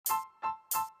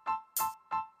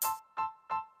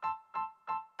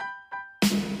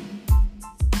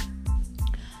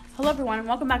Hello everyone and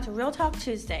welcome back to Real Talk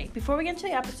Tuesday. Before we get into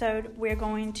the episode, we're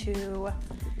going to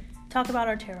talk about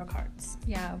our tarot cards.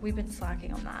 Yeah, we've been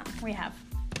slacking on that. We have.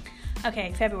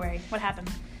 Okay, February. What happened?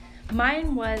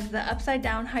 Mine was the Upside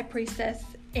Down High Priestess,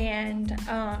 and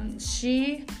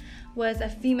she was a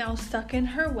female stuck in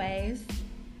her ways,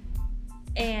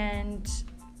 and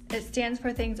it stands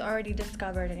for things already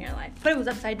discovered in your life. But it was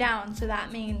upside down, so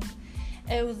that means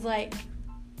it was like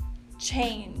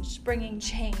change, bringing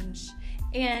change.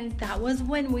 And that was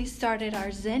when we started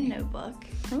our Zen notebook.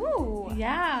 Ooh.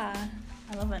 Yeah.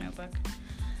 I love that notebook.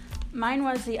 Mine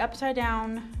was the Upside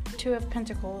Down Two of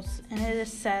Pentacles, and it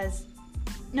says,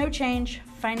 no change,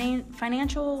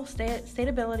 financial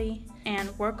stability, and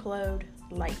workload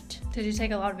light. Did you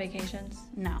take a lot of vacations?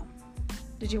 No.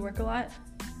 Did you work a lot?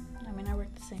 I mean, I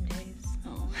worked the same days.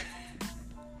 Oh.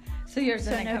 So yours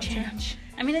didn't no come change.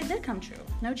 I mean, it did come true.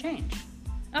 No change.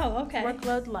 Oh, okay.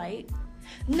 Workload light.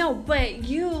 No, but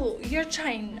you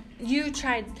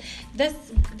tried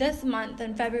this month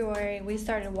in February. We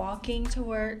started walking to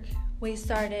work. We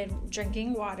started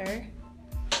drinking water.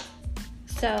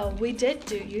 So you did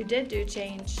do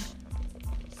change.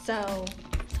 So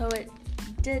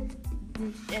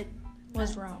it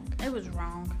was wrong. It was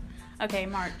wrong. Okay,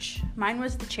 March. Mine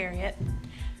was the Chariot.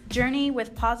 Journey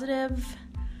with positive,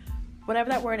 whatever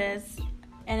that word is,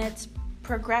 and it's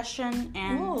progression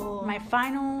and Ooh. my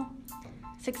final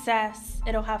success.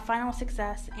 It'll have final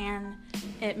success, and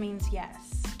it means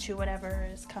yes to whatever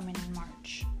is coming in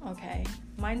March. Okay.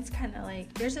 Mine's kind of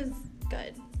like, yours is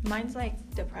good. Mine's like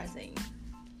depressing.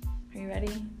 Are you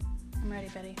ready? I'm ready,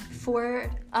 Betty.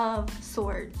 Four of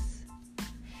Swords.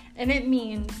 And it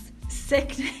means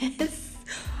sickness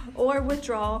or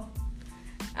withdrawal.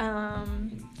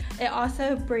 It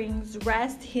also brings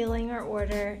rest, healing, or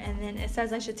order. And then it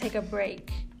says I should take a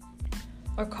break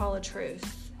or call a truce.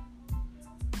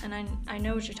 And I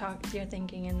know what you're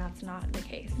thinking, and that's not the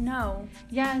case. No.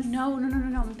 Yes. No.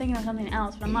 I'm thinking of something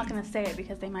else, but I'm not going to say it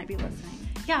because they might be listening.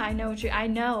 Yeah, I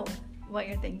know what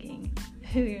you're thinking.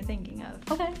 Who you're thinking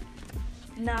of. Okay.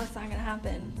 No, it's not going to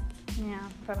happen. Yeah,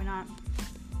 probably not.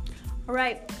 All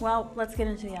right. Well, let's get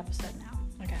into the episode now.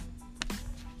 Okay.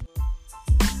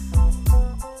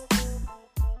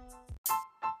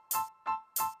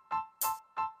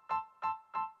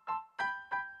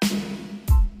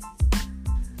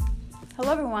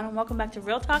 Hello everyone and welcome back to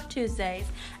Real Talk Tuesdays.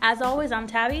 As always, I'm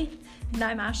Tabby. And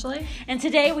I'm Ashley. And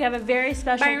today we have a very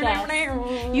special guest.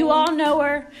 You all know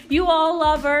her. You all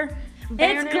love her.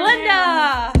 It's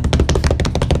Glenda.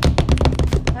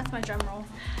 That's my drum roll.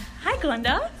 Hi,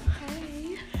 Glenda.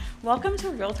 Hey. Welcome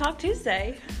to Real Talk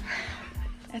Tuesday.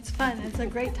 It's fun. It's a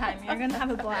great time. You're going to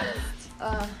have a blast.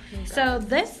 So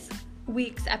this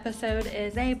week's episode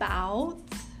is about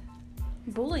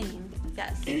bullying.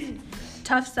 Yes.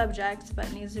 Tough subject, but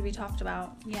needs to be talked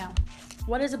about. Yeah.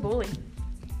 What is a bully?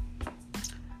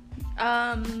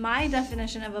 My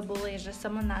definition of a bully is just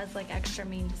someone that is like extra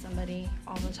mean to somebody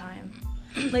all the time.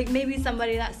 Like maybe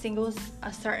somebody that singles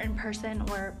a certain person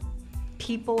or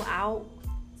people out.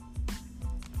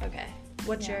 Okay.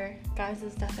 What's your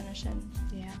guys' definition?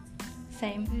 Yeah.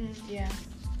 Same? Yeah.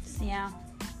 Yeah.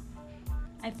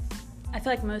 I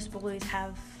feel like most bullies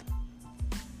have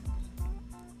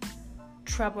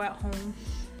trouble at home.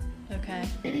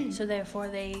 Okay. So therefore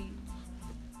they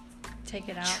Take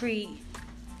it out.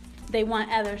 They want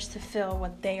others to feel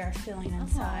what they are feeling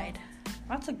inside.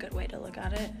 That's a good way to look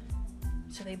at it.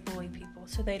 So they bully people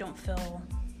so they don't feel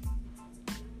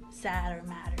sad or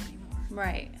mad anymore.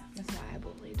 Right. That's why I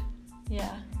bullied.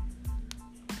 Yeah.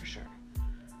 For sure.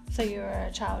 So you were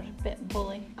a child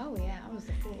bully? Oh, yeah. I was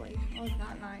a bully. I was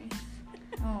not nice.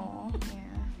 Oh. Yeah.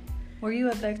 Were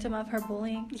you a victim of her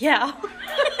bullying? Yeah.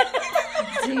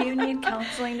 Do you need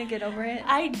counseling to get over it?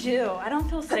 I do. I don't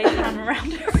feel safe when I'm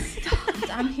around her.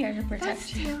 I'm here to protect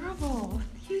That's you. terrible.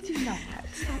 You do not.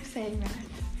 Stop saying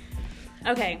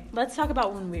that. Okay, let's talk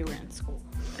about when we were in school.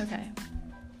 Okay.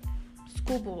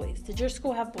 School bullies. Did your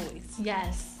school have bullies?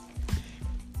 Yes.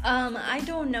 I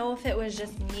don't know if it was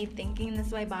just me thinking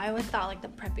this way, but I always thought like the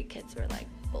preppy kids were like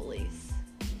bullies.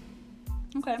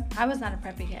 Okay. I was not a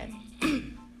preppy kid.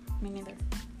 Me neither.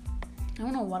 I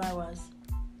don't know what I was.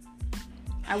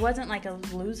 I wasn't like a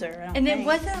loser. I don't And think. it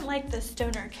wasn't like the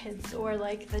stoner kids or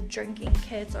like the drinking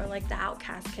kids or like the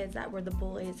outcast kids that were the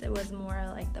bullies. It was more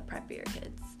like the preppier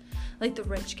kids, like the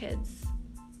rich kids,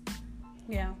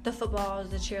 Yeah. the footballs,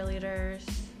 the cheerleaders.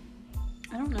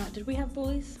 I don't know. Did we have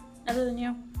bullies other than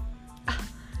you?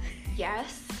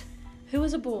 Yes. Who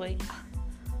was a bully?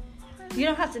 You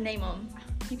don't have to name them.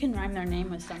 You can rhyme their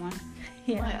name with someone.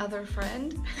 My other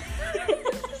friend.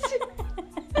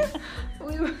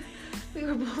 we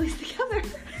were bullies together.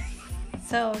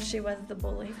 So she was the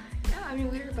bully. Yeah, I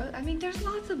mean, we were both. I mean, there's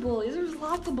lots of bullies. There's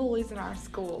lots of bullies in our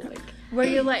school. Like, Were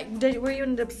you like, were you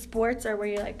into sports or were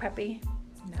you like preppy?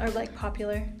 no. Or like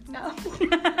popular? No.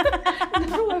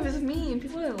 No, I was mean.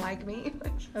 People didn't like me.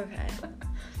 Okay.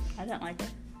 I didn't like it.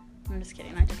 I'm just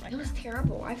kidding. I did like It was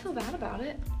terrible. I feel bad about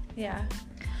it. Yeah.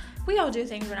 We all do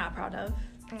things we're not proud of.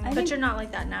 I But think- you're not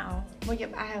like that now. Well, yeah,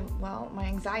 my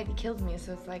anxiety kills me,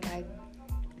 so it's like I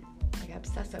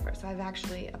obsess over it. So I've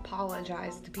actually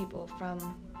apologized to people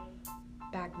from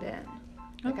back then.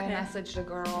 Like, Okay. I messaged a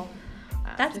girl.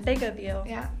 That's big of you.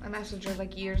 Yeah, I messaged her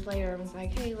like years later and was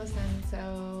like, hey, listen,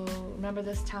 so remember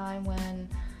this time when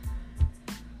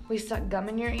we stuck gum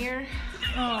in your ear?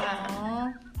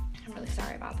 Aww. I'm really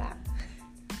sorry about that.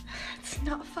 It's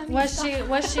not funny. Was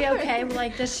stuff. she okay?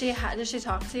 Like, did she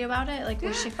talk to you about it? Like,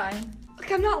 was Yeah. she fine?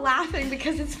 Like, I'm not laughing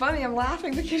because it's funny. I'm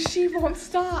laughing because she won't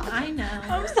stop. I know.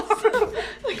 I'm sorry.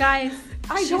 Like, Guys,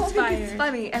 I she's don't think fired. it's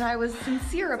funny, and I was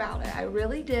sincere about it. I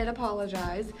really did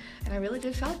apologize, and I really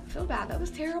did feel bad. That was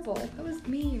terrible. That was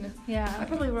mean. I Yeah.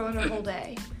 probably ruined her whole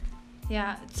day.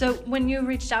 Yeah. So when you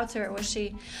reached out to her, was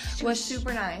She was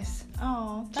super nice.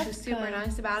 Oh, She that's was super good.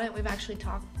 nice about it. We've actually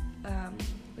talked.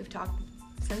 We've talked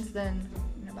since then,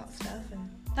 about stuff, and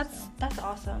That's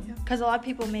awesome. Yeah. Because a lot of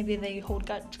people maybe they hold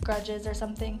grudges or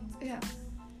something. yeah,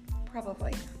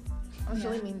 probably. I was Yeah.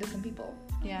 really mean to some people.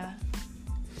 Yeah.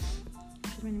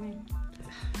 She's really mean.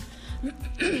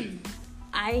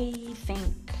 I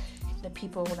think the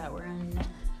people that were in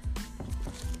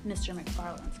Mr.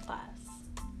 McFarland's class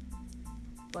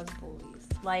was bullies.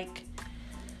 Like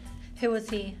Who was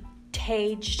he?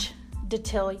 Tage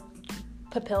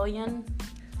Papillion.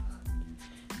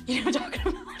 You know what I'm talking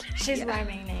about? She's Yeah.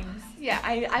 rhyming names. Yeah,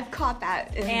 I've caught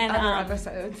that in And, other um,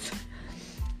 episodes.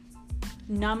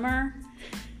 Number.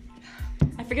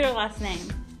 I forget her last name.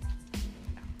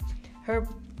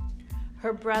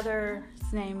 Her brother's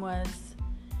name was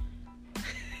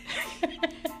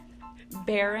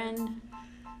Baron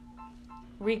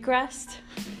Regressed.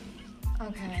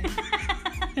 Okay.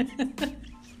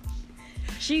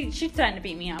 She threatened to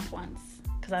beat me up once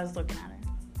because I was looking at her.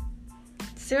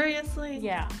 Seriously?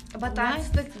 Yeah. But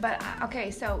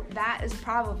okay, so that is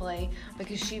probably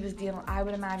because she was I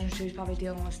would imagine she was probably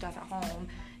dealing with stuff at home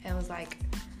and was like,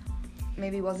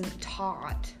 maybe wasn't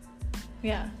taught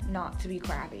Yeah. not to be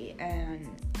crappy and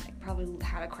like, probably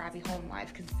had a crappy home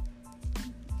life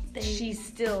because she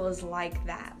still is like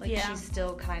that. Like, Yeah. she's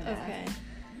still kind of Okay.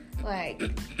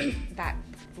 like that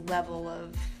level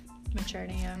of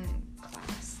Maturity.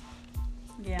 class.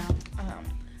 Yeah.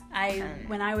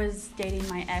 When I was dating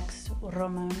my ex,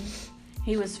 Ramon,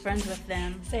 he was friends with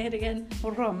them. Say it again.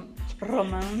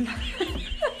 Ramon.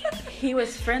 He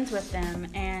was friends with them,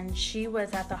 and she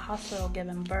was at the hospital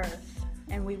giving birth,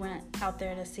 and we went out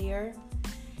there to see her,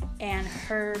 and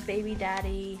her baby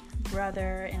daddy,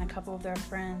 brother, and a couple of their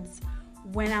friends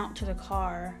went out to the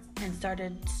car and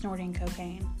started snorting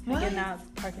cocaine. What? Like in the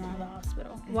parking lot of the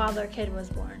hospital. While their kid was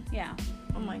born. Yeah.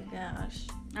 Oh my gosh.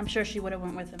 I'm sure she would have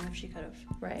went with them if she could have.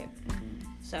 Right.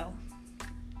 So.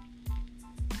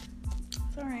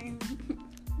 Sorry.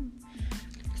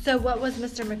 So what was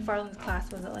Mr. McFarland's class?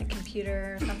 Was it like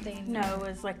computer or something? No, it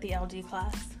was like the LD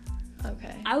class.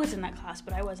 Okay. I was in that class,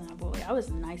 but I wasn't a bully. I was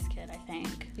a nice kid, I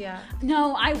think. Yeah.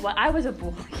 No, I was a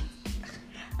bully.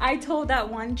 I told that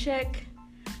one chick,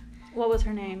 what was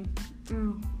her name?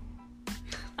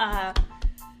 I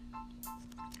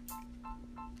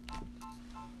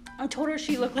told her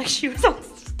she looked like she was on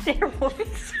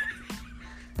steroids.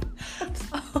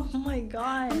 Oh my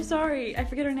god. I'm sorry, I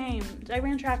forget her name. I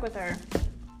ran track with her.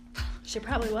 She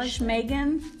probably was.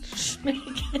 Megan.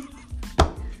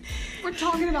 We're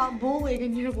talking about bullying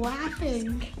and you're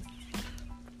laughing.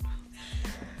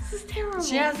 This is terrible.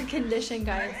 She has a condition,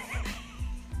 guys.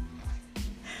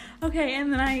 Okay,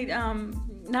 and then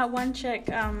that one chick,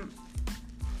 I'm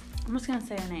just gonna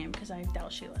say her name because I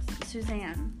doubt she listens.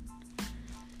 Suzanne. I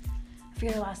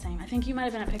forget her last name. I think you might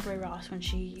have been at Pickery Ross when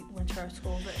she went to our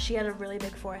school, but she had a really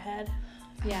big forehead,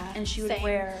 Yeah. and she would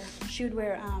wear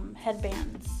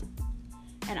headbands,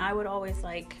 and I would always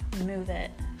like move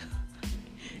it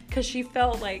because she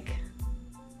felt like,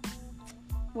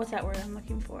 what's that word I'm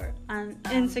looking for?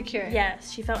 Insecure.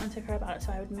 Yes, she felt insecure about it,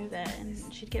 so I would move it,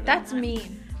 and she'd get. That's mad.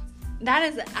 mean. That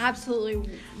is absolutely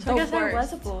So I guess the I was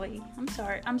worst. a bully.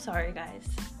 I'm sorry, guys.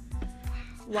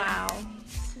 Wow.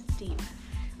 This is deep.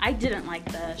 I didn't like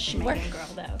the Schmegan girl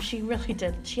though. She really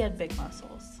did. She had big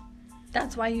muscles,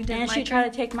 That's why you didn't and like she tried her?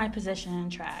 to take my position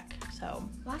in track. So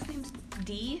Last name's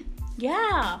D?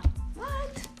 yeah,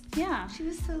 What? yeah. She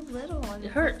was so little. And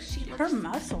Her looked,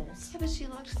 muscles. Yeah, but she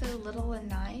looked so little and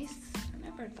nice. I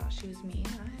never thought she was mean. I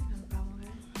had no problem with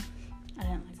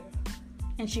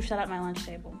And she sat at my lunch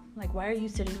table. Like, why are you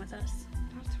sitting with us?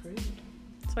 That's rude.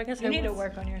 So I guess You need to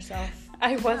work on yourself.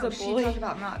 I was No, a she bully. talked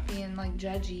about not being, like,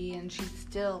 judgy, and she's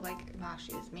still, like, nah,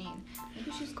 she is mean. Maybe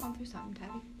she's going through something,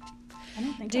 Tabby. I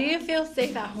don't think Do so. you feel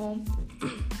safe at home?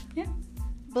 Yeah.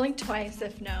 Blink twice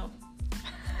if no.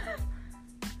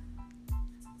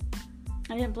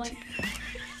 I didn't blink.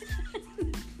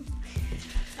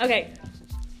 Okay.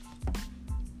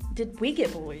 Did we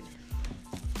get bullied?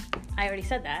 I already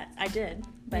said that. I did.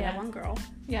 By that Yeah. one girl.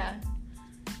 Yeah.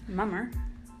 Mummer.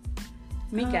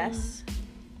 Me guess.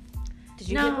 Did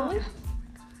you no. get bullied?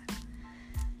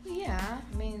 Well, yeah,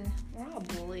 I mean, we're all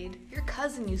bullied. Your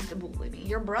cousin used to bully me.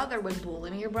 Your brother would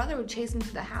bully me. Your brother would chase me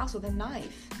to the house with a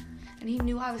knife. And he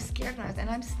knew I was scared of knives, and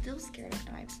I'm still scared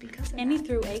of knives because of And he that.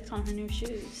 threw eggs on her new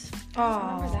shoes. I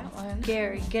remember that one.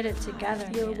 Gary, get it together.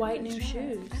 Your man. white new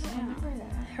shoes. I don't Yeah. remember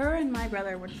that. Her and my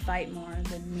brother would fight more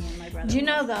than me and my brother. Do you would.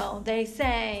 know though? They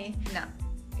say, No,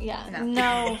 yeah, no.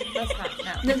 no. That's not,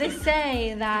 no. No, they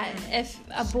say that if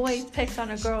a boy picks on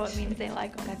a girl, it means they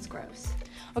like them. That's gross.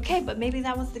 Okay, but maybe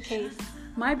that was the case.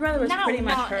 My brother was No, pretty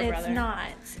much not, her it's brother. not.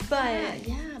 But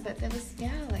Yeah, but that was,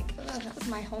 like, that was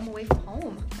my home away from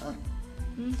home. Ugh.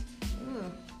 Mm.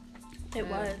 Ugh. It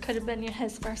was. could have been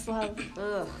his first love.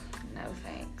 Ugh. No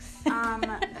thanks. Um,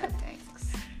 No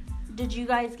thanks. did you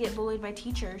guys get bullied by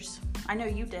teachers? I know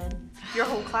you did. Your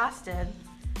whole class did.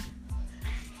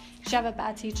 She have a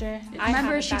bad teacher. I have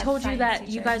Remember, a she bad told you science that you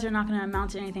teacher. guys are not going to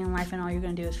amount to anything in life, and all you're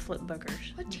going to do is flip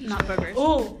boogers. What teacher? Not boogers.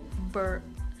 Oh, Bur-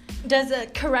 does a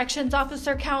corrections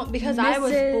officer count? Because I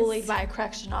was Mrs. bullied by a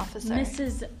correction officer.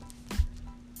 Mrs.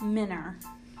 Minner.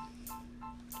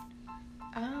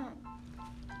 Oh.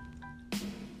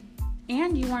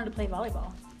 And you wanted to play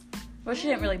volleyball. Well, she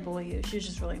didn't really bully you. She was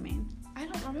just really mean. I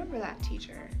don't remember that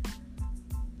teacher.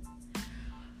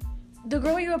 The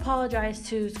girl you apologized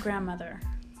to's grandmother.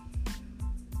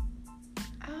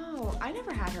 Oh, I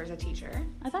never had her as a teacher.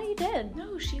 I thought you did.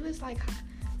 No, she was like,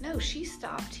 no, she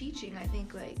stopped teaching, I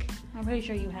think, like, I'm pretty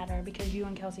sure you had her because you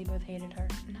and Kelsey both hated her.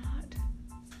 not.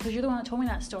 Because you're the one that told me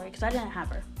that story, because I didn't have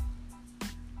her.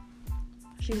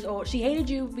 She was old. She hated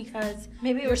you because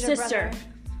Maybe it your was your sister. brother.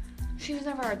 She was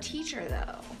never our teacher,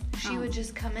 though. She Oh. would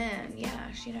just come in.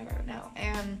 Yeah, she never, no.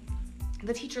 And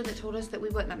the teacher that told us that we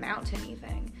wouldn't amount to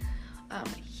anything,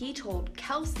 he told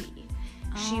Kelsey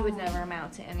she would Oh. never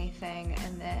amount to anything,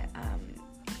 and that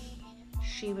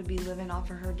she would be living off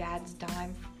of her dad's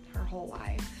dime her whole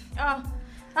life. Oh,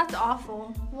 that's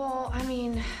awful. Well, I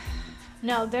mean,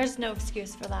 No, there's no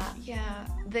excuse for that. yeah,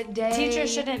 the day...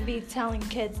 Teachers shouldn't be telling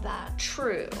kids that.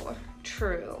 True.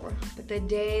 But the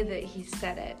day that he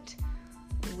said it,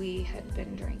 we had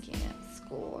been drinking at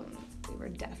school, and we were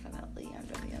definitely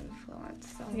under the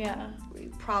influence. So Yeah. we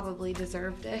probably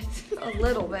deserved it a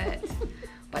little bit.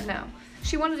 But no.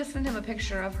 She wanted to send him a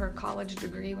picture of her college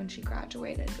degree when she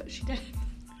graduated, but she didn't.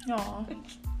 Aw.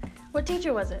 What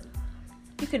teacher was it?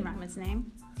 You can rhyme his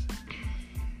name.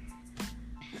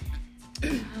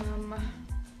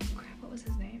 Crap, what was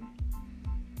his name?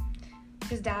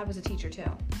 His dad was a teacher too.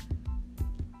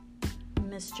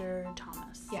 Mr.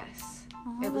 Thomas. Yes.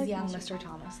 Oh, I It was like young Mr. Mr.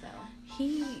 Thomas though.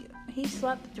 He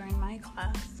slept during my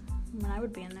class when I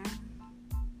would be in there.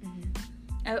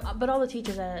 Mm-hmm. But all the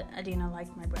teachers at Adina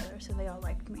liked my brother, so they all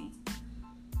liked me.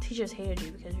 Teachers hated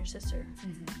you because your sister,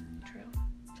 True.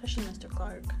 especially Mr.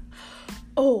 Clark.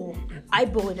 Oh, I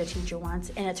bullied a teacher once,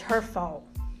 and it's her fault.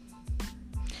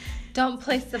 Don't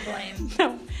place the blame.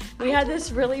 No, we had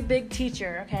this really big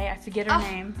teacher. Okay, I forget her Oh.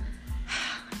 name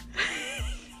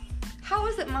How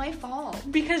is it my fault?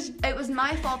 because It was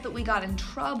my fault that we got in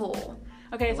trouble.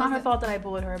 okay, it's not her Was it- fault that I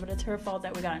bullied her, but it's her fault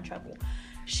that we got in trouble.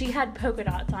 She had polka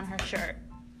dots on her shirt,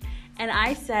 and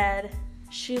I said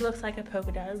she looks like a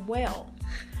polka dotted whale.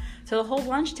 So the whole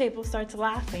lunch table starts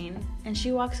laughing, and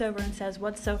she walks over and says,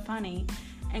 "What's so funny?"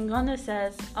 And Glenda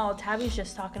says, "Oh, Tabby's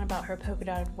just talking about her polka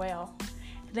dotted whale."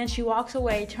 And then she walks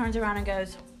away, turns around, and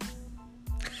goes,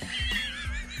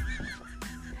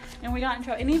 and we got in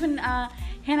trouble. And even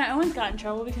Hannah Owens got in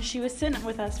trouble because she was sitting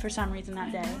with us for some reason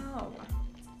that day. Oh.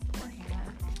 Poor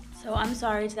Hannah. So I'm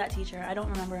sorry to that teacher. I don't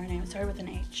remember her name. It started with an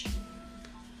H.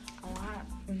 A lot.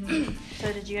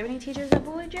 So did you have any teachers that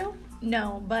bullied you?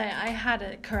 No, but I had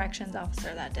a corrections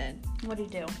officer that did. What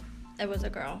did you do? It was a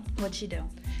girl. What'd she do?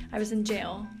 I was in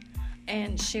jail,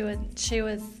 and she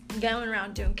was going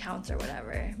around doing counts or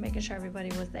whatever, making sure everybody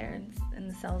was there in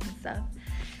the cells and stuff.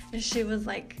 And she was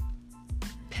like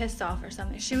pissed off or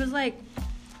something. She was like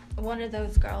one of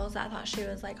those girls that thought she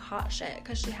was like hot shit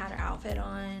because she had her outfit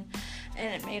on,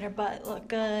 and it made her butt look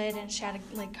good, and she had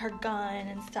like her gun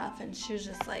and stuff, and she was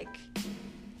just like,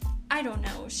 I don't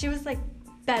know. She was like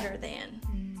better than.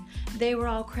 they were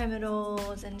all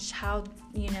criminals and how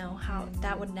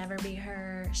that would never be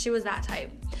her. She was that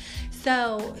type.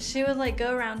 So she would like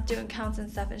go around doing counts and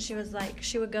stuff, and she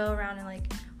would go around and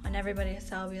like on everybody's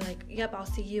cell be like, yep, I'll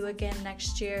see you again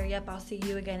next year. Yep, I'll see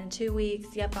you again in 2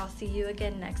 weeks. Yep, I'll see you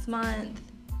again next month.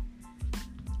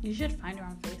 You should find her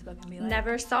on Facebook and be like,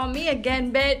 never saw me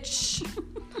again, bitch.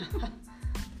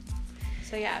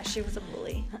 So yeah, she was a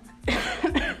bully. So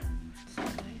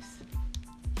nice.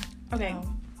 Okay.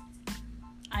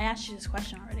 I asked you this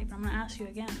question already, but I'm going to ask you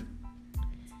again.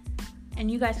 And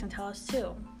you guys can tell us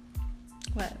too.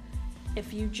 What?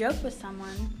 If you joke with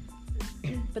someone,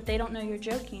 but they don't know you're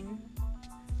joking,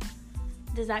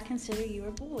 does that consider you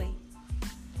a bully?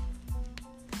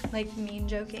 Like mean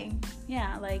joking?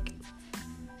 Yeah, like,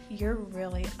 you're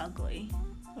really ugly.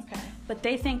 Okay. But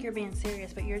they think you're being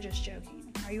serious, but you're just joking.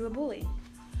 Are you a bully?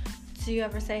 Do you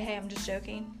ever say, hey, I'm just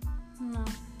joking? No.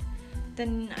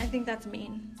 Then I think that's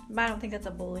mean. But I don't think that's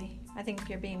a bully. I think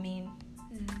you're being mean.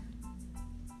 Mm-hmm.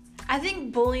 I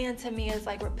think bullying to me is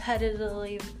like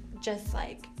repetitively just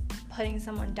like putting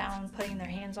someone down, putting their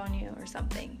hands on you or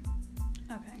something.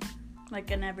 Okay. Like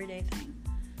an everyday thing.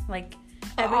 Like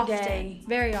Often. every day.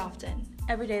 Very often.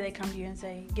 Every day they come to you and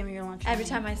say, give me your lunch. Every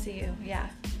time I see you, yeah.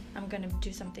 I'm going to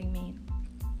do something mean.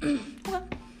 Well,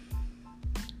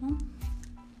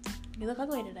 you look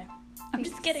ugly today. I'm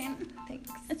just kidding. Thanks.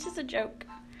 It's just a joke.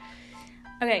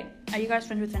 Okay, are you guys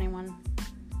friends with anyone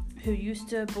who used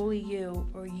to bully you,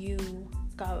 or you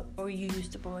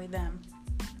used to bully them?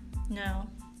 No.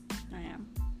 I am.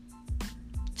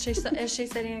 Is she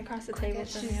sitting across the table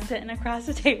from She's you? sitting across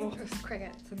the table. There's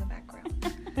crickets in the background.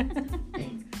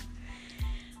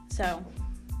 So,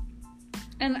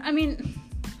 and I mean,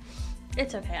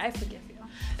 it's okay. I forgive you.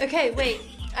 Okay, wait.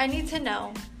 I need to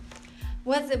know.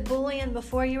 Was it bullying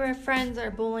before you were friends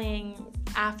or bullying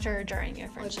after or during your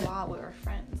Like friendship? while we were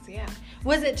friends, yeah.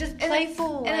 Was it just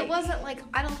playful? And it wasn't like,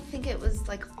 I don't think it was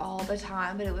like all the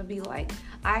time, but it would be like,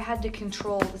 I had to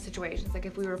control the situations. Like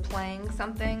if we were playing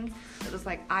something, it was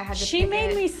like I had to She pick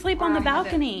made it, me sleep or on the I had to-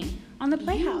 balcony on the You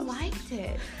playhouse. liked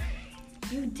it.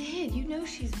 You did. You know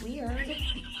she's weird.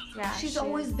 Yeah, She's she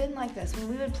always is. been like this. When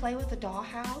we would play with the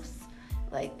dollhouse,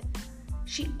 like,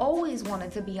 she always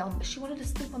wanted to she wanted to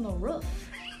sleep on the roof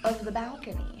of the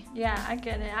balcony. Yeah, I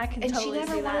get it. I can And totally she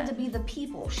never see wanted that. to be the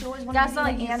people. She always wanted That's to not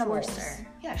be like the you animals. forced her.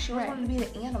 Yeah, she always Right. wanted to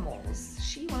be the animals.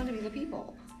 She wanted to be the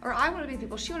people. Or I wanted to be the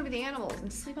people. She wanted to be the animals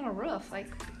and sleep on a roof. Like,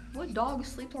 what dog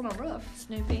sleeps on a roof?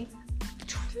 Snoopy.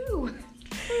 True.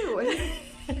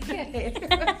 Okay.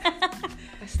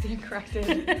 I stand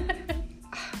corrected.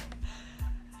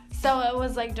 So it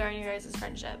was like during your guys'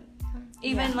 friendship.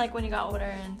 Even Yeah. like when you got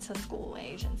older into school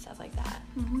age and stuff like that.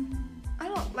 Mm-hmm. I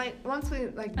don't, like, once we,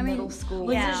 like, I mean, middle school.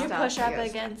 Did Yeah. you stuff, push up I guess.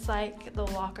 against like the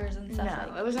lockers and stuff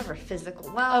No, like it was never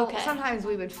physical. Well, Okay. sometimes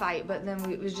we would fight, but then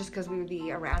it was just because we would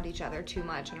be around each other too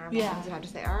much, and our moms Yeah. would have to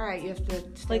say, "All right, you have to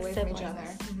stay Like away from each other."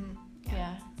 siblings. Mm-hmm.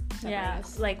 Yeah. Yeah, Separate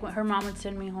us. like when her mom would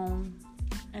send me home,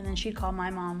 and then she'd call my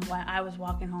mom while I was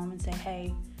walking home and say,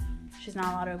 "Hey, she's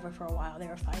not allowed over for a while." They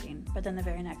were fighting, but then the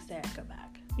very next day I'd go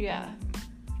back. Yeah.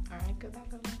 All right, go back.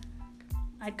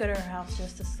 I'd go to her house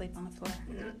just to sleep on the floor.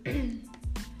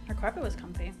 Her carpet was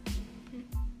comfy.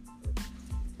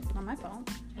 Not my fault.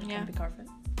 It was Yeah. comfy carpet.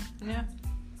 Yeah.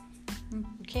 Mm.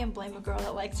 You can't blame a girl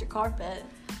that likes your carpet.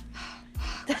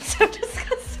 That's so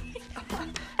disgusting.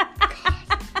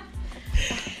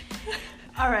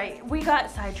 All right, we got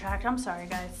sidetracked. I'm sorry,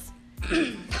 guys.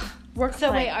 Work So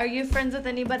play. wait, are you friends with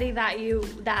anybody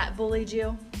that bullied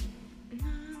you? No,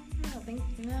 I don't think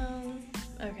no.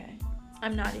 Okay.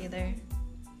 I'm not either.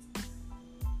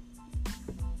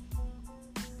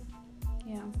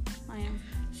 Yeah, I am.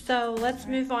 So let's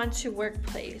move on to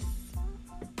workplace.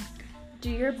 Do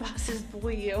your bosses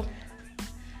bully you?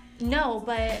 No,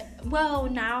 but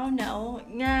no.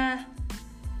 Nah.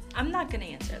 I'm not gonna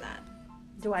answer that.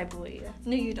 Do I bully you?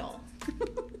 No, you don't.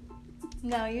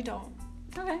 No, you don't.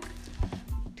 Okay.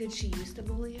 Did she used to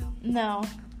bully you? No.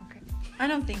 Okay. I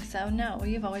don't think so. No,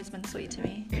 you've always been sweet to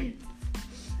me.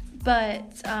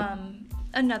 But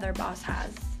another boss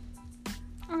has.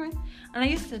 Okay. And I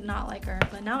used to not like her,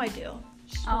 but now I do.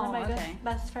 She's one of my okay.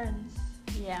 best friends.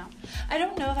 Yeah. I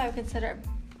don't know if I would consider it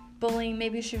bullying.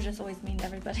 Maybe she was just always mean to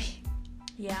everybody.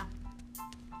 Yeah.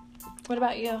 What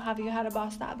about you? Have you had a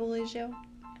boss that bullies you?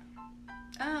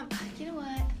 You know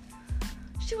what?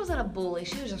 She wasn't a bully.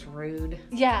 She was just rude.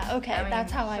 Yeah, okay. I mean,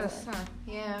 that's how I just, would.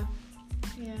 Yeah.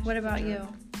 Yeah. What she's a about jerk. you?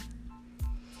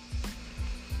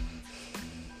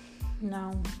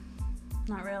 No,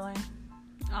 not really.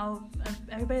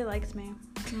 Everybody likes me.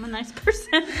 I'm a nice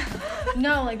person.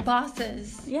 No, like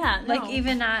bosses. Yeah, Like no.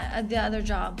 even at the other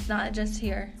jobs, not just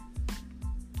here.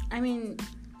 I mean,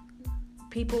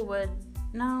 people would,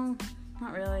 no,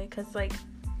 not really, because, like,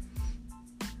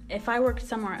 if I worked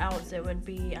somewhere else, it would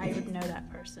be, I would know that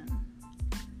person.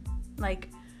 Like,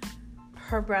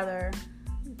 her brother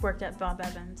worked at Bob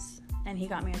Evans, and he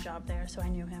got me a job there, so I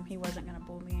knew him. He wasn't going to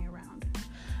bully me around.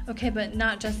 Okay, but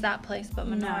not just that place, but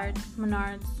Menards. No,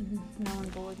 Menards, no one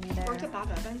bullied me there. Worked at Bob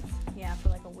Evans? Yeah, for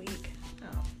like a week.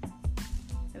 Oh.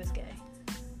 It was gay.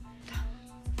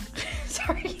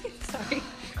 Sorry.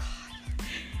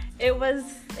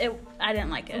 I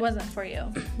didn't like it. It wasn't for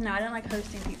you. No, I didn't like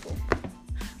hosting people.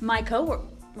 My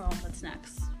that's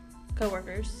next.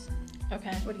 Coworkers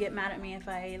Okay. would get mad at me if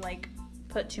I, like,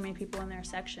 put too many people in their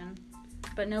section.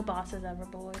 But no bosses ever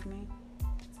bullied me.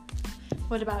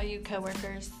 What about you,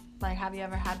 coworkers? Like, have you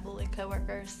ever had bullied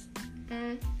coworkers?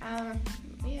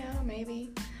 Yeah,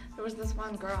 maybe. There was this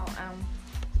one girl,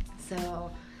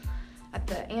 so at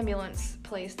the ambulance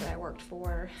place that I worked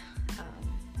for,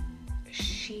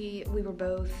 we were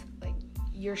both, like,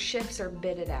 your shifts are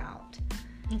bidded out.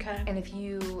 Okay. And if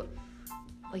you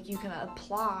can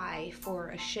apply for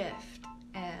a shift,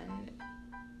 and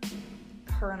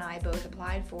her and I both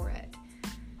applied for it.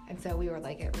 And so we were,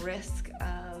 like, at risk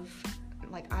of,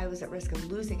 like, I was at risk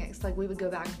of losing it. It's like we would go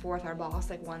back and forth. Our boss,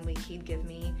 like, 1 week he'd give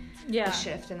me a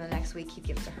shift, and the next week he'd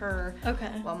give it to her.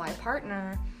 Okay. Well, my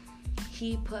partner,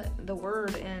 he put the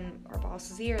word in our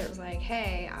boss's ear that was like,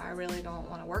 hey, I really don't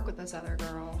want to work with this other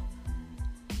girl.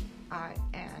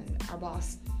 And our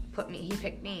boss he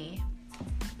picked me,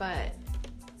 but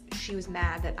she was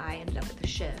mad that I ended up with the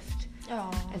shift.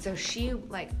 Oh. And so she,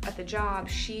 like, at the job,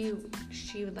 she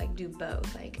would, like, do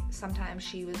both. Like, sometimes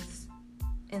she was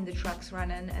in the trucks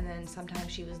running, and then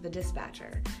sometimes she was the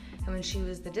dispatcher. And when she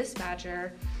was the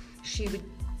dispatcher, she would,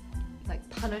 like,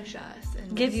 punish us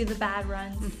and Give you the bad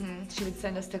runs. Mm-hmm. She would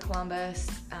send us to Columbus.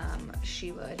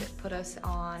 She would put us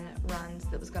on runs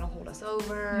that was going to hold us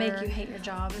over. Make you hate your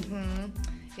job. Mm-hmm.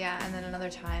 Yeah, and then another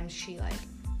time she, like,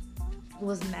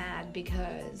 was mad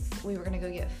because we were going to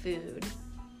go get food,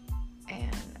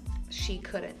 and she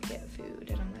couldn't get food.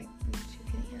 And I'm like,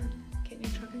 get in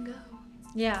your truck and go.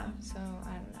 Yeah. So,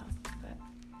 I don't know. But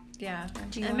Yeah.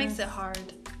 Do you It wanna- makes it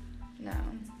hard. no.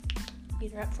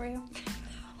 Beat her up for you?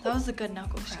 That was a good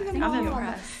knuckle crack. She's a I'm mom.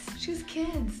 impressed. She has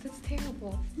kids. That's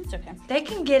terrible. It's okay. They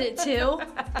can get it too.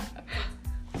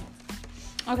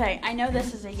 Okay, I know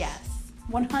this is a yes.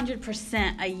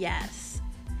 100% a yes.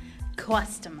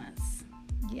 Customers.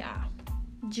 Yeah.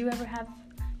 Did you ever have...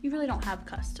 You really don't have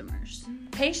customers.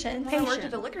 Patience. I worked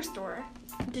at a liquor store.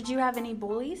 Did you have any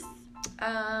bullies?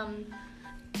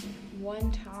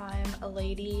 One time a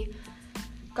lady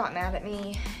got mad at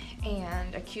me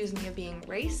and accused me of being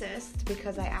racist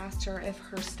because I asked her if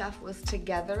her stuff was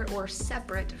together or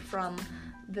separate from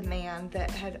the man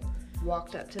that had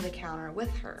walked up to the counter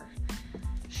with her.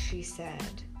 She said,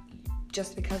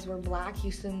 just because we're black, you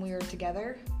assume we are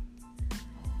together?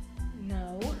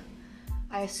 No.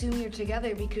 I assume you're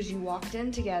together because you walked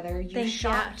in together, you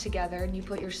shopped together, and you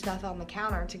put your stuff on the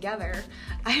counter together.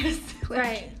 I was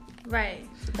like... Right.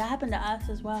 That happened to us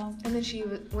as well. And then she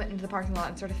went into the parking lot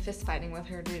and started fist fighting with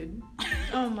her dude.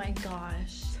 Oh my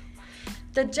gosh.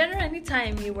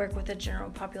 Anytime you work with a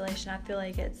general population, I feel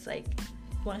like it's like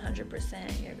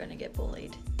 100% you're gonna get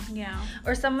bullied. Yeah.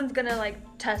 Or someone's gonna, like,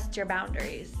 test your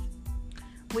boundaries.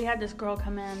 We had this girl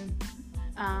come in.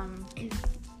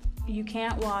 You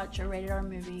can't watch a rated R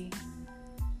movie.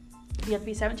 You have to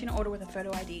be 17 or older with a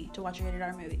photo ID to watch a rated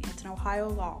R movie. It's an Ohio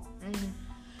law. Mm-hmm.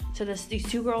 So these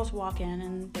two girls walk in,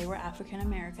 and they were African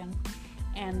American,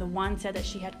 and the one said that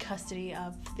she had custody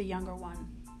of the younger one.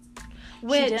 She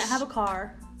didn't have a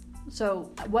car,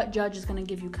 so what judge is going to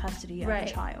give you custody of a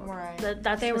child? Right.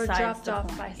 That's They were besides dropped the off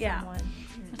point. by Yeah. someone.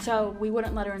 So we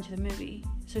wouldn't let her into the movie.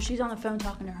 So she's on the phone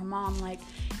talking to her mom, like,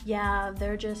 yeah,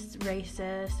 they're just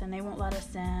racist, and they won't let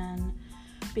us in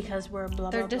because we're blah,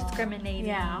 They're blah, blah. discriminating.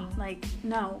 Yeah, like,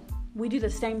 no. We do the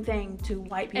same thing to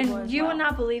white people And as you well. would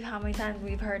not believe how many times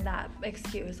we've heard that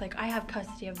excuse. Like, I have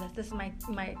custody of this. This is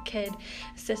my kid,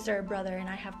 sister, brother, and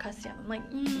I have custody of them.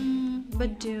 I'm like,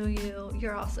 but do you?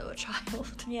 You're also a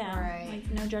child. Yeah. Right.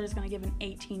 Like, no judge is going to give an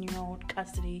 18-year-old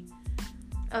custody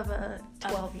Of a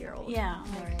 12-year-old. Yeah.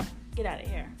 Like, Right. get out of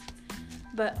here.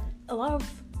 But a lot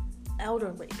of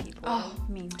elderly people are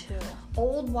mean too.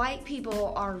 Old white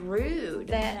people are rude.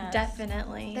 That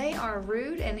definitely. They are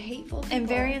rude and hateful people. And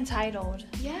very entitled.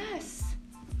 Yes.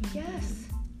 Yes.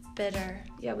 Bitter.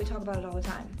 Yeah, we talk about it all the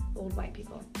time. Old white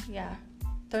people. Yeah.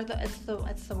 It's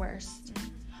the worst.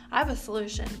 I have a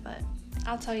solution, but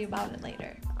I'll tell you about it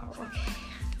later. Oh, okay.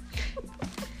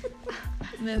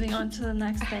 Moving on to the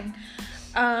next thing.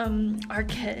 Our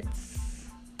kids.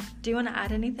 Do you want to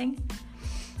add anything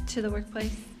to the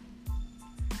workplace?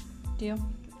 Do you?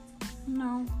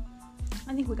 No.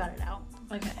 I think we got it out.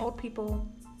 Okay. Old people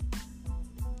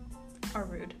are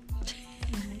rude.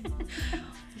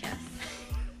 Yes.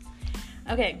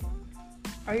 Okay.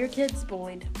 Are your kids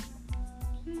bullied?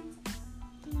 No,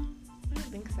 I don't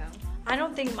think so. I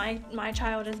don't think my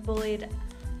child is bullied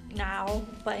now,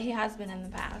 but he has been in the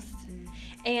past.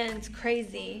 And it's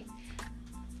crazy.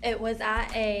 It was at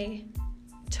a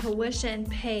tuition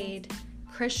paid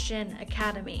Christian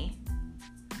academy.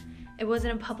 It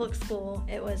wasn't a public school.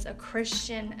 It was a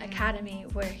Christian academy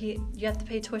where you have to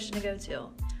pay tuition to go to.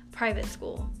 Private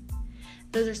school.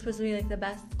 Those are supposed to be like the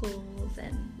best schools,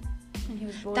 and He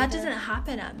was bullied that there? doesn't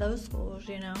happen at those schools,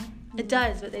 you know. It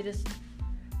does, but they just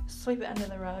sweep it under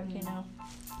the rug, you know.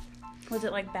 Was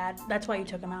it like bad? That's why you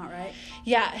took him out, right?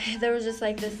 Yeah, there was just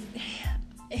like this.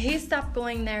 He stopped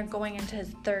going there going into his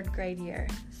 3rd grade year.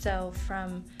 So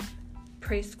from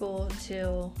preschool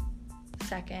to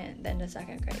then to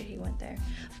 2nd grade he went there.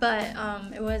 But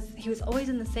he was always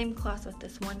in the same class with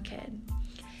this one kid.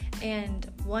 And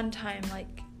one time,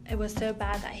 like, it was so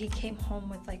bad that he came home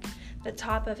with, like, the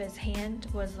top of his hand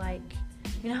was like,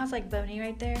 you know how it's like bony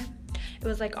right there? It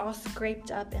was like all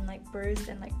scraped up and like bruised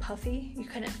and like puffy. You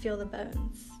couldn't feel the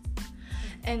bones.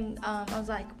 And I was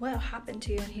like, what happened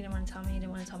to you? And he didn't want to tell me.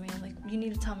 I'm like, you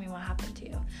need to tell me what happened to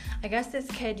you. I guess this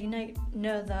kid, you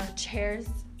know the chairs,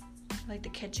 like the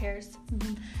kid chairs?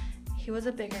 Mm-hmm. He was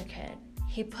a bigger kid.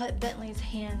 He put Bentley's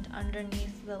hand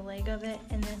underneath the leg of it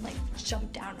and then like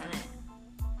jumped down on it.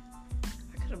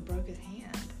 I could have broke his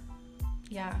hand.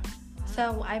 Yeah.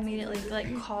 So I immediately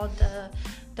like called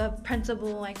the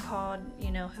principal. I called,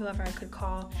 whoever I could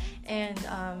call, and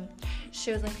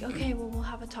she was like, okay, well, we'll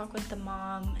have a talk with the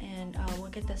mom and we'll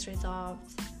get this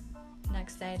resolved.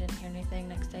 Next day I didn't hear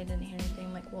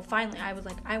anything. Like, well, finally I was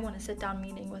like, I want a sit down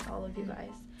meeting with all of you guys.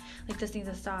 Like, this needs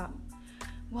to stop.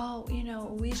 Well,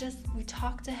 we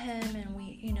talked to him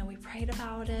and we prayed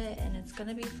about it and it's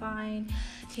gonna be fine.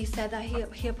 He said that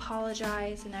he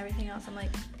apologized and everything else. I'm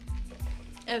like,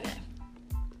 okay.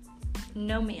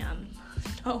 No ma'am.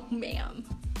 No ma'am.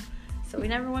 So we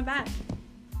never went back.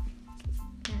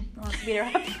 Wants to beat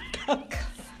her up.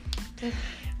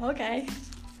 Okay.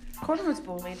 Corbin was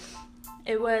bullied.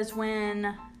 It was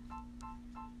when,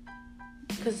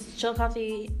 because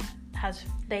Chillicothe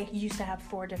they used to have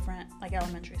 4 different like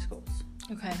elementary schools.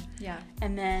 Okay. Yeah.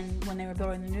 And then when they were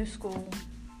building the new school,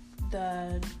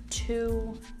 the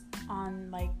 2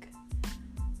 on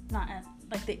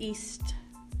the east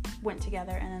went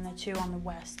together, and then the 2 on the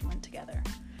west went together.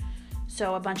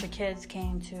 So a bunch of kids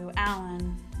came to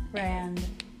Allen, Right. and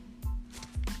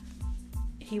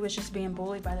he was just being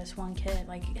bullied by this one kid.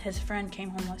 Like, his friend came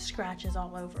home with scratches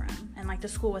all over him, and like the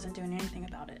school wasn't doing anything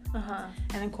about it. And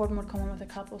then Corbin would come home with a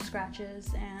couple of scratches,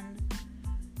 and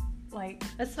like,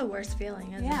 That's the worst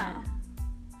feeling, isn't yeah. it?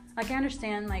 Like, I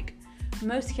understand, like,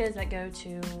 most kids that go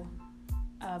to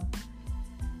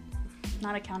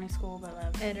not a county school,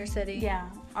 but Inner city. yeah,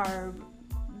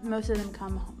 most of them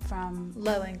come from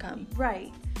Low income.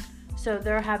 right. So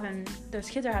those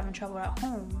kids are having trouble at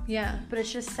home. Yeah. But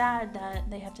it's just sad that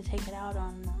they have to take it out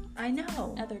on I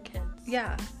know. other kids.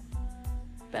 Yeah.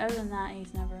 But other than that,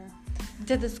 he's never.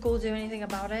 Did the school do anything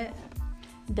about it?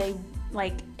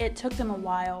 It took them a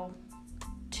while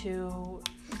to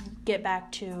get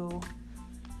back to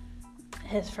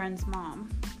his friend's mom.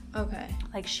 Okay.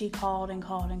 Like, she called and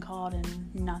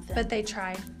nothing. But they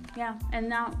tried. Yeah, and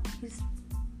now he's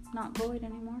not bullied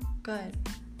anymore. Good.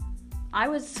 I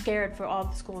was scared for all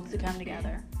the schools to come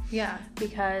together, Yeah.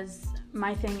 because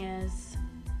my thing is,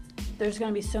 there's going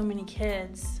to be so many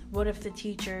kids. What if the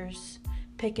teachers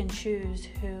pick and choose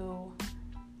who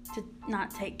to not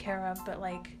take care of, but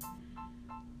like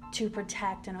to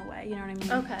protect in a way? You know what I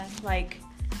mean? Okay. Like,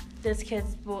 this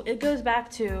kid's it goes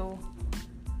back to,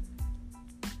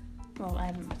 well, I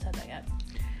haven't said that yet.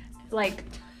 Like,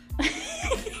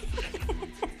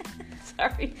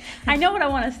 sorry. I know what I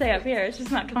want to say up here. It's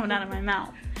just not coming out of my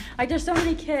mouth. Like, there's so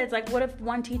many kids. Like, what if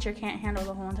one teacher can't handle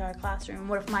the whole entire classroom?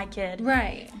 What if my kid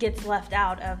Right. gets left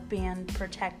out of being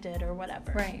protected or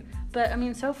whatever? Right. But, I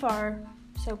mean, so far,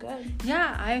 so good.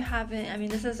 Yeah, I haven't. I mean,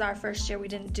 this is our first year. We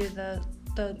didn't do the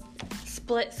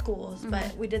split schools,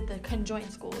 but we did the conjoined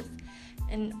schools.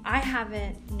 And I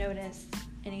haven't noticed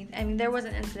anything. I mean, there was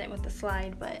an incident with the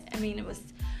slide, but, I mean, it was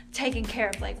taken care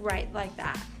of, like, right like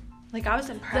that. Like, I was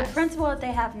impressed. The principal that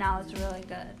they have now is really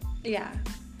good. Yeah.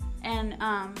 And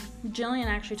Jillian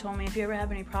actually told me, if you ever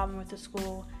have any problem with the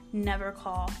school, never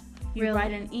call. You Really?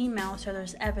 write an email so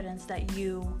there's evidence that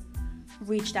you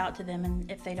reached out to them, and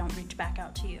if they don't reach back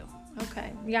out to you.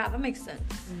 Okay. Yeah, that makes sense.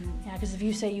 Yeah, because if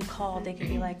you say you called, they could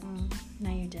be like, no,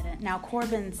 you didn't. Now,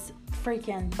 Corbin's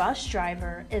freaking bus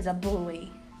driver is a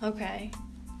bully. Okay.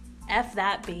 F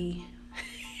that B.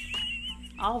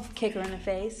 I'll kick her in the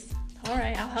face. All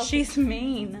right, I'll help. She's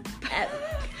mean.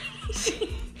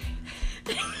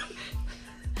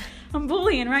 I'm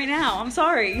bullying right now. I'm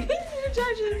sorry. You're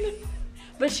judging.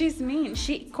 But she's mean.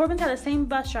 Corbin's had the same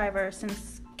bus driver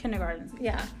since kindergarten.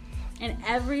 Yeah. And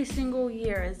every single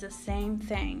year is the same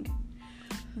thing.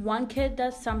 One kid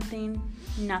does something,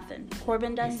 nothing.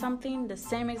 Corbin does something, the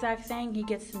same exact thing, he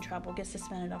gets in trouble, gets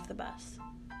suspended off the bus.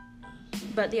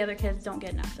 But the other kids don't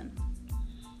get nothing.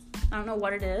 I don't know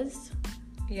what it is,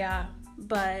 Yeah.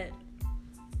 but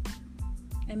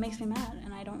it makes me mad,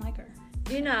 and I don't like her.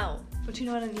 You know. But you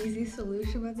know what an easy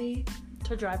solution would be?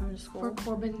 To drive him to school. For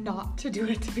Corbin not to do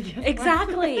it to begin with.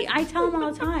 Exactly. I tell him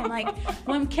all the time. Like,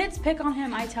 when kids pick on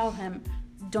him, I tell him,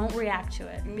 don't react to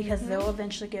it, because they'll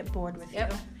eventually get bored with you.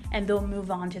 And they'll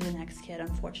move on to the next kid,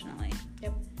 unfortunately.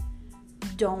 Yep.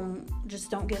 Don't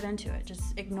give into it.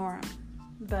 Just ignore him.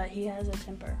 But he has a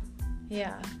temper.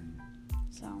 Yeah.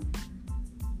 So,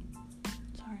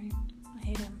 sorry. I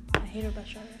hate him. I hate her bus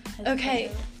driver. Okay,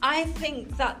 I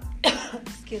think that,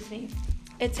 excuse me,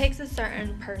 it takes a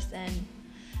certain person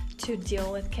to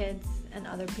deal with kids and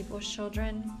other people's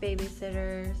children,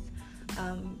 babysitters,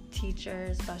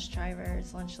 teachers, bus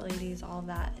drivers, lunch ladies, all of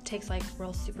that. It takes like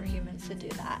real superhumans to do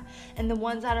that. And the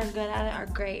ones that are good at it are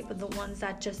great, but the ones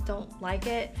that just don't like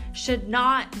it should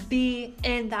not be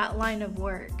in that line of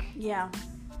work. Yeah.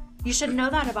 You should know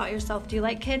that about yourself. Do you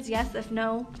like kids? Yes. If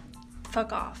no,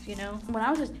 fuck off, you know? When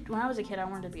I was a kid, I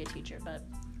wanted to be a teacher, but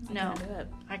I No, can't do it.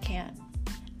 I can't.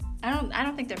 I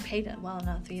don't think they're paid well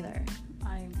enough either.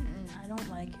 I don't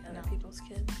like other people's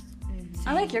kids.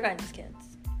 I like your guys' kids.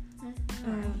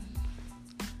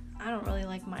 I don't really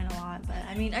like mine a lot, but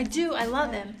I mean, I do. I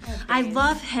love him. I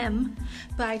love him,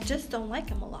 but I just don't like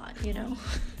him a lot, you know?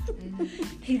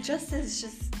 He just is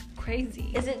just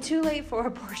crazy. Is it too late for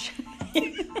abortion?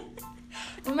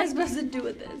 What am I supposed to do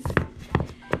with this?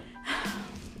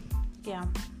 Yeah.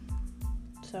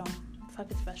 So, fuck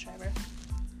this bus driver.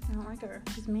 I don't like her.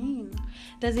 She's mean.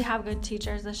 Does he have good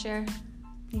teachers this year?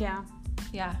 Yeah.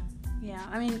 Yeah. Yeah.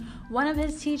 I mean, one of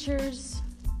his teachers...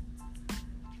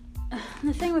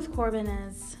 The thing with Corbin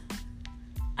is,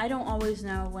 I don't always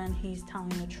know when he's telling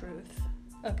the truth.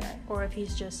 Okay. Or if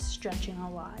he's just stretching a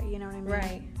lie, you know what I mean?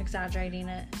 Right. Exaggerating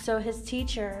it. So his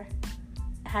teacher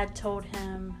had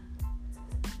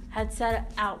said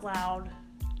out loud,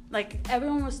 like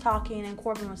everyone was talking and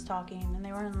Corbin was talking and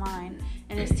they were in line,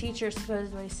 and his teacher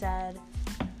supposedly said,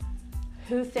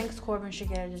 who thinks Corbin should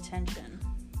get a detention?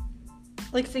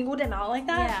 Like singled him out like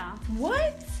that? Yeah.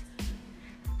 What?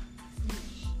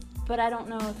 But I don't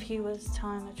know if he was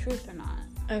telling the truth or not.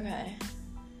 Okay.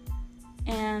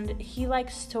 And he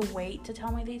likes to wait to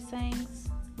tell me these things.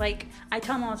 Like, I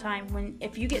tell him all the time,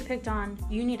 if you get picked on,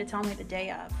 you need to tell me the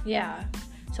day of. Yeah.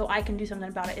 So I can do something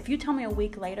about it. If you tell me a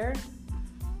week later,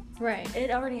 Right.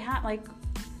 it already happened, like,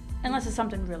 unless it's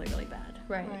something really, really bad.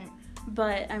 Right.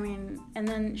 But, I mean, and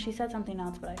then she said something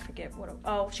else, but I forget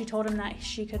what she told him that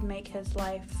she could make his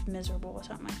life miserable or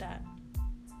something like that.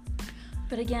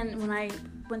 But again, when I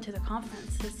went to the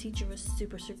conference, his teacher was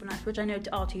super, super nice, which I know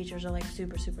all teachers are, like,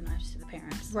 super, super nice to the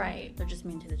parents. Right. They're just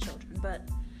mean to the children. But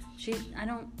I don't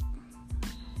know if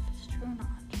it's true or not.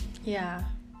 Yeah.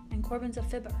 And Corbin's a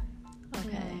fibber.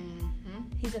 Okay. Mm-hmm.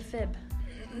 He's a fib.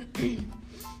 He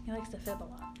likes to fib a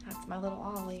lot. That's my little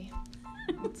Ollie.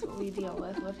 That's what we deal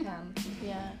with him.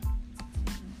 Yeah.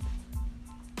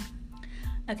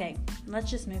 Okay, let's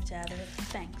just move to other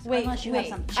things. Wait, Unless you have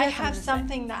something. I have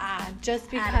something to add, just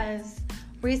because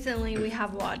recently we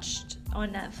have watched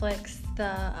on Netflix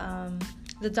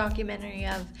the documentary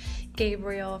of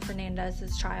Gabriel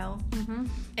Fernandez's trial,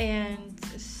 and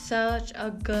such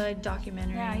a good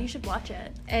documentary. Yeah, you should watch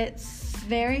it. It's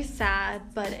very sad,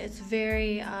 but it's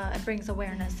very it brings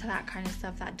awareness to that kind of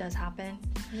stuff that does happen.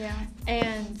 Yeah.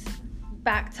 And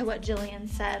back to what Jillian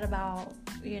said about,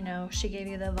 she gave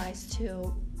you the advice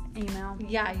to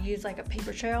use like a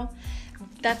paper trail.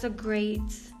 That's a great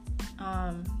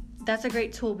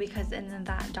tool, because in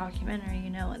that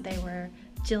documentary, they were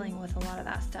dealing with a lot of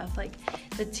that stuff. Like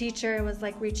the teacher was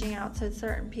like reaching out to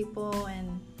certain people,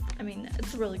 and I mean,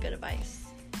 it's really good advice.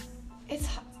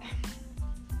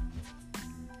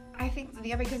 I think,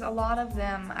 because a lot of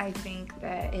them, I think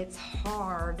that it's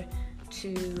hard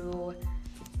to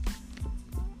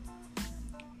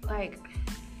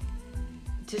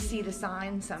to see the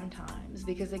signs sometimes,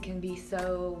 because it can be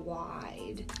so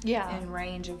wide in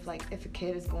range of like if a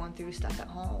kid is going through stuff at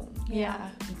home. Yeah.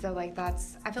 And so like I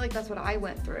feel like that's what I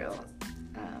went through.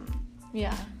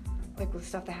 Like with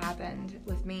stuff that happened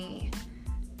with me,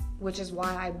 which is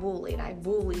why I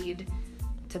bullied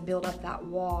to build up that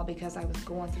wall, because I was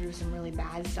going through some really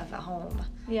bad stuff at home.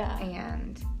 Yeah.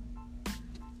 And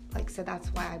like, so that's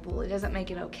why I bullied. It doesn't make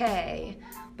it okay,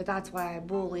 but that's why I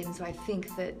bullied. And so I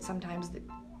think that sometimes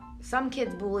some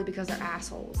kids bully because they're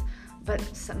assholes, but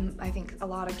I think a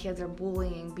lot of kids are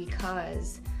bullying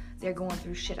because they're going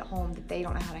through shit at home that they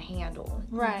don't know how to handle.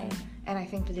 Right. And I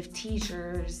think that if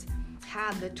teachers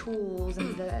had the tools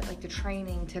and the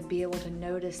training to be able to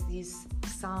notice these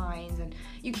signs, and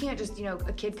you can't just,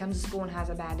 a kid comes to school and has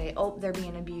a bad day, they're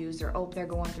being abused, or they're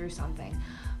going through something,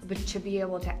 but to be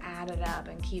able to add it up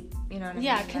and keep, what I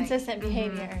mean? Consistent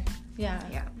behavior. Yeah.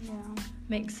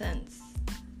 Makes sense.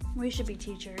 We should be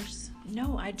teachers.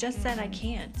 No, I just said I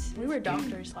can't. We were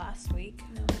doctors last week.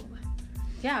 No.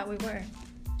 Yeah, we were.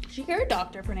 You're a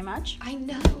doctor, pretty much. I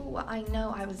know.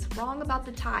 I was wrong about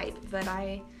the type, but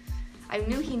I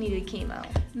knew he needed chemo.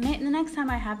 The next time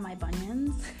I have my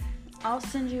bunions, I'll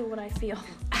send you what I feel.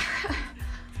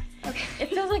 Okay. It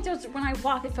feels like when I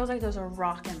walk, it feels like there's a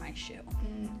rock in my shoe.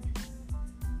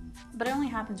 But it only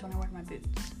happens when I wear my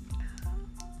boots.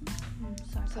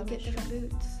 So get different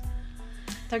boots.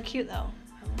 They're cute though.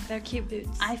 They're cute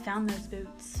boots. I found those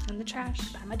boots in the trash.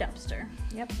 by my dumpster.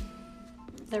 Yep.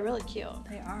 They're really cute.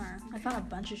 They are. I found a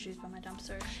bunch of shoes by my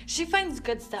dumpster. She finds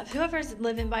good stuff. Whoever's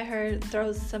living by her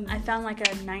throws some... I found like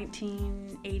a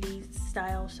 1980s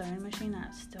style sewing machine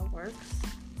that still works.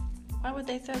 Why would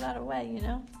they throw that away,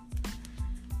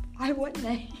 Why wouldn't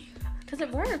they? Because it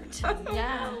worked.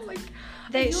 Yeah. Like,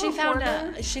 She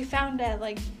found a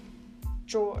like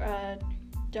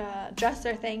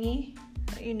dresser thingy.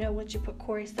 What you put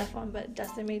Corey stuff on, but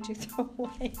Dustin made you throw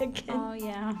away again. Oh,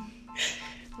 yeah.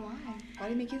 Why? Why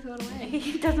do you make you throw it away?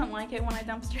 He doesn't like it when I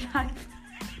dumpster dive.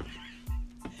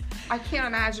 I can't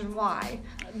imagine why.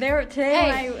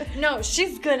 No,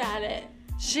 she's good at it.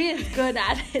 She is good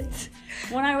at it.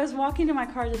 When I was walking to my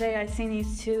car today, I seen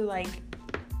these two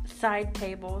side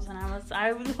tables, and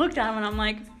I looked at them and I'm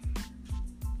like,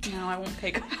 no, I won't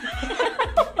take them.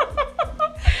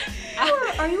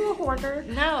 Are you a hoarder?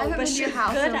 No, I haven't but been to she's your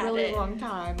house good in a at really it. long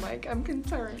time. I'm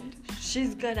concerned.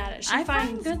 She's good at it. She I find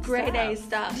finds good grade A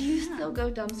stuff. stuff. Do you still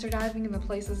go dumpster diving in the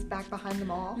places back behind the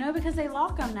mall? No, because they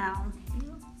lock them now.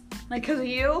 Because of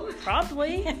you?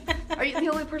 Probably. Are you the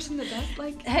only person that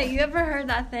does Hey, you ever heard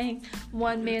that thing?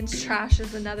 One man's trash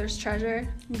is another's treasure.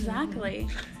 Exactly.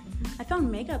 I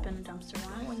found makeup in a dumpster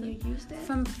once. when you used it?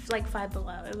 From Five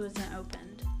Below. It wasn't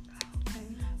opened. Okay.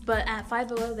 But at Five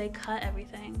Below, they cut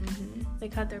everything. Mm-hmm. They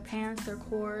cut their pants, their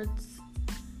cords.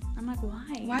 I'm like,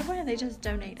 why? Why wouldn't they just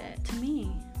donate it? To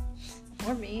me.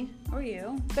 Or me. Or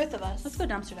you. Both of us. Let's go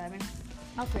dumpster diving.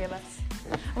 All three of us.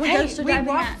 Hey, Dumpster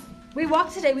diving we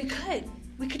walked today. We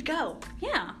could go.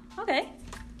 Yeah. Okay.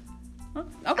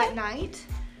 Okay. At night?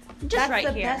 Just That's right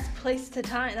the here. best place to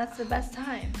time. That's the best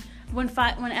time. When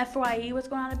FYE was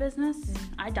going out of business,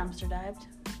 I dumpster dived.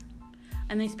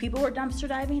 And these people were dumpster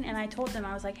diving, and I told them,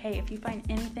 I was like, hey, if you find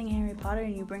anything Harry Potter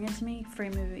and you bring it to me, free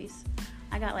movies.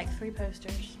 I got 3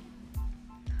 posters.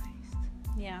 Nice.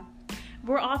 Yeah.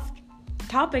 We're off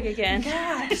topic again.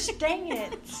 Gosh, dang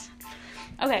it.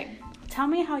 Okay, tell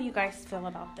me how you guys feel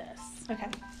about this. Okay.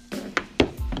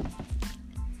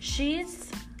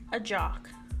 She's a jock.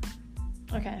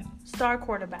 Okay. Star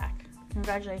quarterback.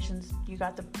 Congratulations, you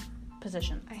got the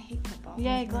position. I hate football.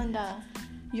 Yay, Glenda.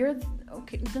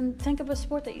 Okay, then think of a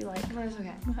sport that you like. It's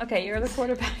okay. Okay, you're the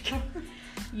quarterback.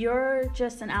 You're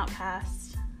just an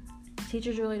outcast.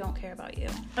 Teachers really don't care about you.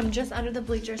 I'm just under the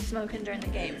bleachers smoking during the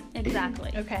game.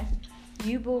 Exactly. Okay.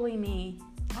 You bully me,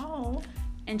 Oh.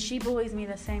 and she bullies me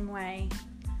the same way.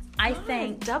 I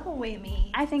think double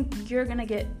whammy. I think you're gonna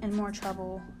get in more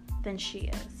trouble than she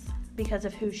is because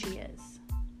of who she is.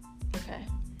 Okay.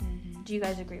 Mm-hmm. Do you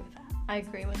guys agree with that? I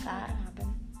agree with that.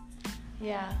 Happen.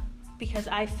 Yeah. Because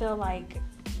I feel like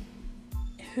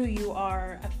who you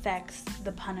are affects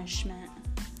the punishment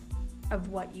of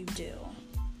what you do.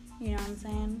 You know what I'm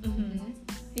saying? Mm-hmm.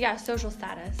 Yeah, social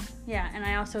status. Yeah, and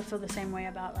I also feel the same way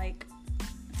about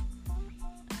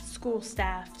school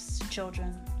staff's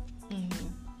children.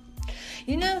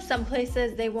 Mm-hmm. Some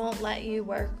places they won't let you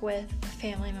work with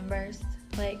family members.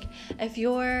 If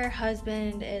your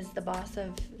husband is the boss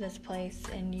of this place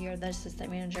and you're the assistant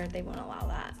manager, they won't allow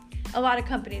that. A lot of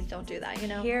companies don't do that,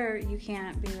 Here, you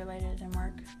can't be related in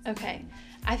work. Okay.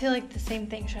 I feel like the same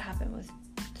thing should happen with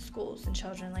schools and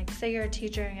children. Say you're a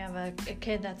teacher and you have a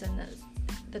kid that's in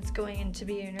the that's going in to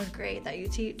be in your grade that you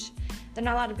teach, they're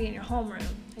not allowed to be in your homeroom.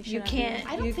 They You shouldn't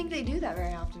can't. I don't think they do that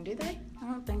very often, do they? I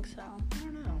don't think so. I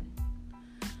don't know.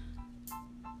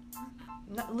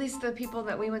 At least the people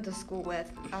that we went to school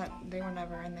with, they were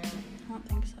never in there. I don't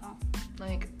think so.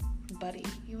 Like, Buddy,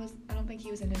 I don't think he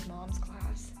was in his mom's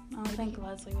class. I don't think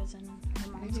Leslie was in her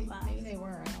mom's class. Maybe they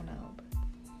were, I don't know. But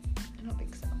I don't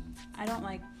think so. I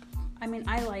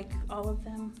like all of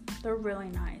them. They're really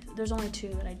nice. There's only two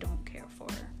that I don't care for.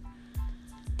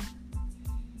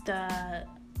 The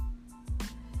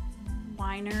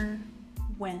Weiner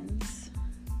wins.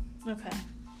 Okay.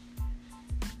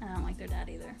 I don't like their dad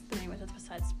either. But anyway, that's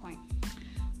besides the point.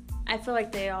 I feel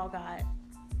like they all got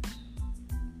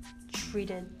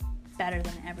treated better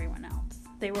than everyone else.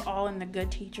 They were all in the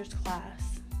good teacher's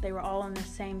class. They were all in the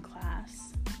same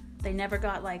class. They never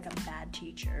got like a bad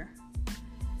teacher.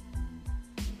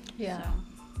 Yeah. So,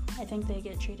 I think they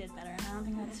get treated better, and I don't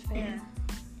think that's fair.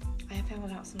 I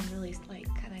found out some really, like,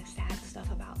 kind of sad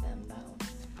stuff about them,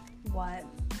 though. What?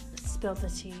 Spill the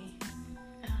tea.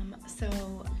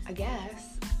 So, I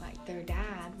guess, like, their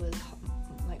dad was,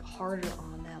 like, harder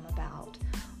on them about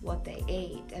what they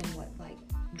ate and what, like,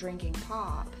 drinking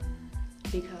pop,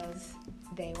 because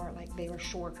they were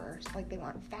shorter. Like, they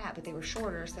weren't fat, but they were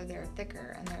shorter, so they were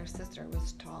thicker, and their sister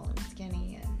was tall and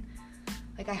skinny, and,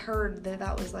 like, I heard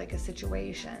that was, like, a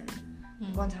situation.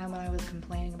 Mm-hmm. One time when I was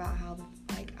complaining about how,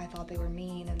 like, I thought they were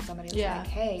mean, and somebody was like,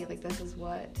 hey, like, this is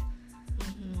what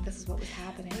was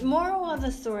happening. Moral of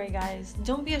the story, guys,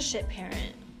 don't be a shit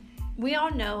parent. We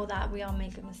all know that we all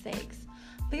make mistakes,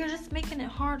 but you're just making it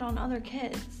hard on other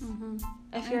kids. Mm-hmm.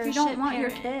 If you don't want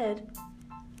your kid,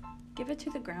 give it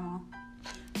to the grandma.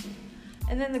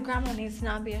 And then the grandma needs to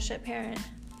not be a shit parent.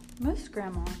 Most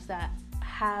grandmas that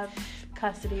have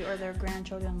custody or their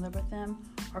grandchildren live with them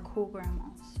are cool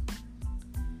grandmas.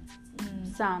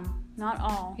 Some, not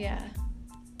all. Yeah.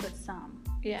 But some.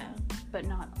 Yeah. But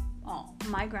not all.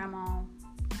 My grandma,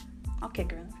 I'll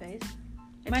kick her in the face.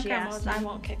 My grandmas, I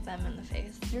won't kick them in the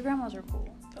face. Your grandmas are cool.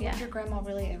 But would your grandma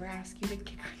really ever ask you to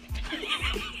kick her in the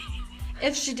face?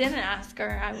 If she didn't ask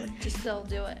her, I would just still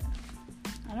do it.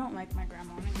 I don't like my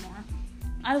grandma anymore.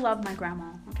 I love my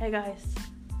grandma. Okay, guys?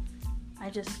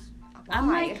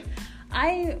 Why?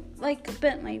 I like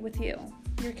Bentley with you,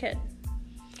 your kid.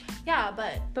 Yeah,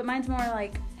 but mine's more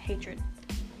like hatred.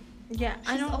 Yeah,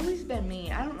 She's always been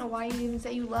mean. I don't know why you even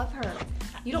say you love her.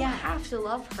 You don't have to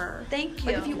love her. Thank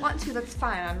you. Like, if you want to, that's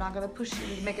fine. I'm not gonna push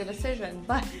you to make a decision.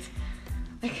 But,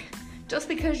 like, just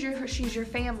because she's your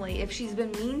family, if she's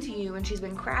been mean to you and she's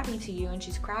been crappy to you and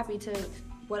she's crappy to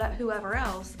whoever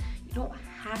else, you don't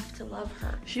have to love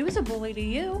her. She was a bully to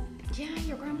you. Yeah,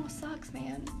 your grandma sucks,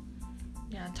 man.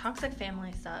 Yeah, toxic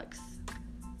family sucks.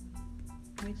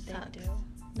 They do.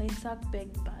 They suck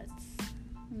big butts,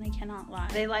 and they cannot lie.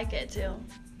 They like it too.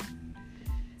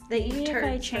 They eat turds. If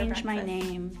I change my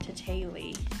name to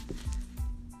Taylor,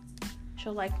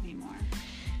 she'll like me more.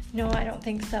 No, I don't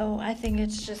think so. I think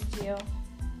it's just you.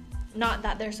 Not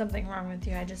that there's something wrong with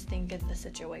you. I just think of the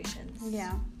situations.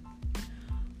 Yeah.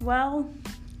 Well,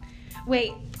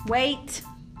 wait.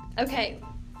 Okay.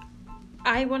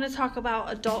 I want to talk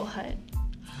about adulthood.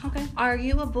 Okay. Are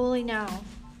you a bully now?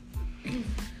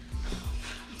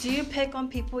 Do you pick on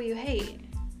people you hate?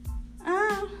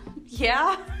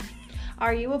 Yeah.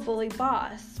 Are you a bully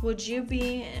boss? Would you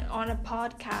be on a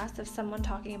podcast of someone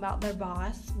talking about their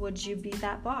boss? Would you be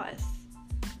that boss?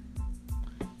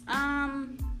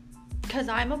 Because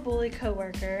I'm a bully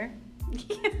coworker.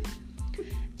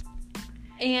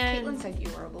 And Caitlin said you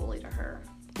were a bully to her.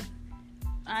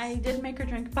 I did make her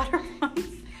drink butter once.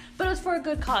 But it was for a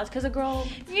good cause, because a girl...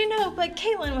 but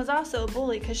Caitlin was also a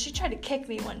bully, because she tried to kick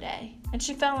me one day. And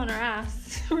she fell on her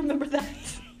ass. Remember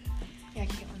that? Yeah,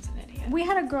 Caitlin's an idiot. We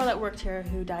had a girl that worked here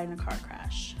who died in a car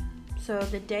crash. So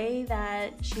the day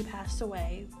that she passed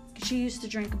away, she used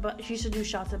to do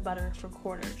shots of butter for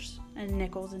quarters and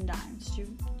nickels and dimes.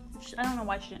 I don't know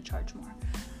why she didn't charge more.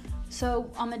 So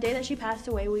on the day that she passed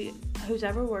away, who's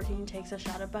ever working takes a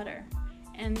shot of butter.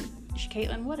 And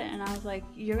Caitlin wouldn't. And I was like,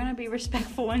 you're going to be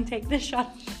respectful and take this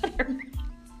shot of butter.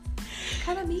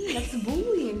 Kind of mean. That's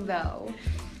bullying, though.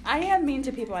 I am mean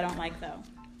to people I don't like, though.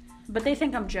 But they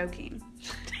think I'm joking.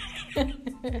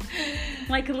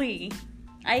 Like Lee.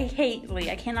 I hate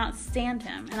Lee. I cannot stand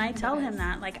him. And I tell him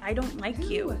that. Like, I don't like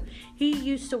you. He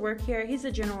used to work here. He's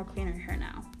a general cleaner here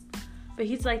now. But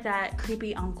he's like that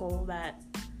creepy uncle that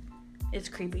is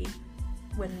creepy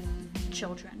with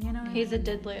children, you know? He's a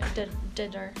diddler.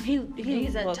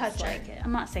 He's a looks toucher. like it.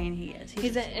 I'm not saying he is.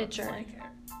 He's an looks itcher. like it.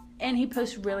 And he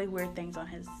posts really weird things on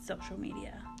his social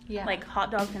media. Yeah. Like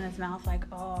hot dogs in his mouth, like,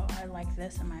 oh, I like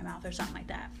this in my mouth, or something like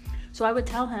that. So I would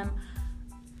tell him,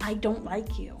 I don't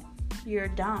like you. You're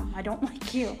dumb. I don't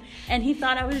like you. And he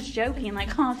thought I was joking. Like,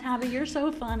 oh, Tabby, you're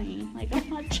so funny. Like, I'm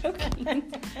not joking.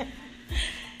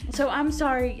 So I'm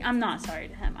sorry. I'm not sorry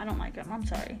to him. I don't like him. I'm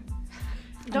sorry.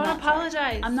 Don't apologize.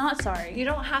 Sorry. I'm not sorry. You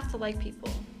don't have to like people.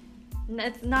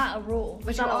 It's not a rule.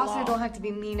 But you also don't have to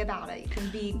be mean about it. You can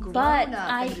be grown but up.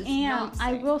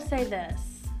 I will say this.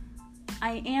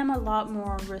 I am a lot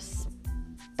more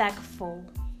respectful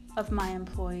of my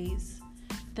employees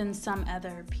than some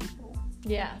other people.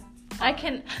 Yeah. I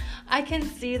can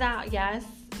see that, yes.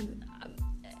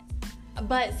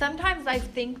 But sometimes I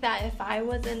think that if I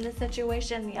was in the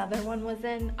situation the other one was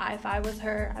in, if I was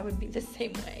her, I would be the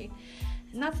same way.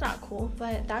 And that's not cool,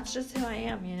 but that's just who I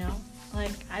am, you know?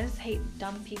 Like, I just hate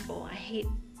dumb people. I hate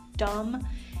dumb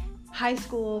high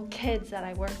school kids that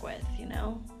I work with, you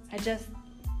know?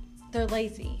 They're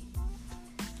lazy.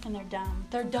 And they're dumb.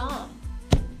 They're dumb.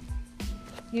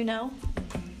 You know?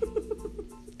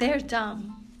 They're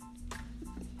dumb.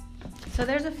 So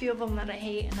there's a few of them that I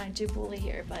hate, and I do bully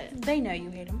here, but... They know you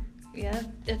hate them. Yeah,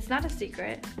 it's not a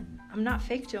secret. I'm not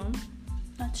fake to them.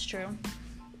 That's true.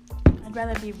 I'd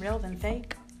rather be real than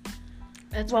fake.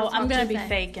 It's well, I'm going to be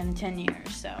fake in 10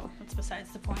 years, so that's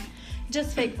besides the point.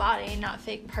 Just fake body, not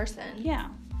fake person. Yeah.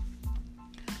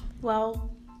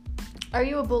 Well... Are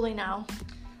you a bully now?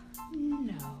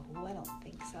 No, I don't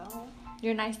think so.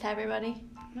 You're nice to everybody?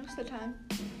 Most of the time.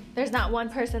 There's not one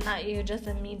person that you just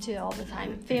are mean to all the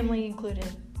time, family included.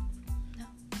 No.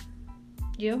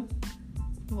 You?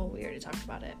 Well, we already talked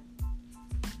about it.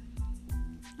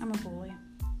 I'm a bully.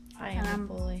 I am a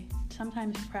bully.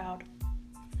 Sometimes proud.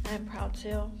 I'm proud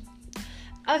too.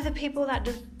 Of the people that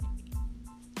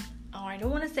I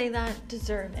don't want to say that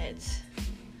deserve it.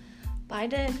 But I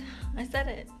did. I said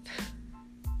it.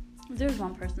 There's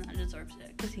one person that deserves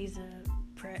it because he's a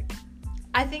prick.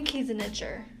 I think he's an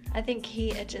itcher. I think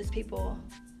he itches people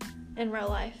in real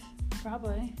life.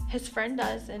 Probably. His friend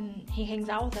does, and he hangs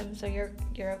out with him, so you're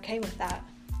okay with that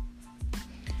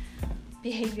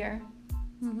behavior.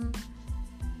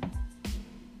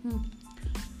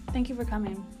 Thank you for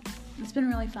coming. It's been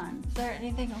really fun. Is there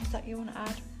anything else that you want to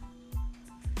add?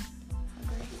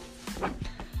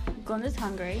 Glenda's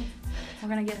hungry. We're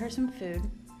going to get her some food.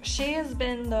 She has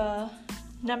been the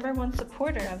 #1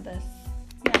 supporter of this.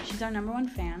 Yeah, she's our #1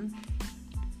 fan.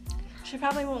 She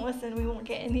probably won't listen. We won't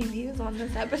get any views on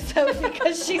this episode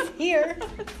because she's here.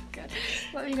 Good.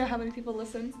 Let me know how many people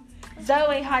listen.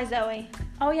 Zoe. Hi, Zoe.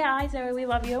 Oh, yeah. Hi, Zoe. We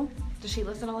love you. Does she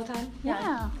listen all the time?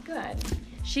 Yeah. Good.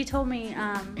 She told me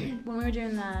when we were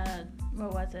doing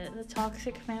the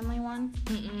toxic family one?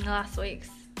 Last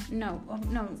week's. No,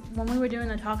 when we were doing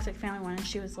the toxic family one and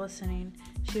she was listening,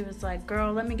 she was like,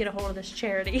 girl, let me get a hold of this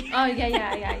charity. Oh,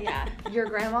 yeah. Your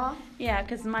grandma? Yeah,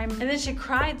 because my... And then she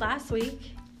cried last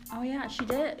week. Oh, yeah, she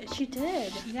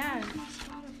did. Yeah.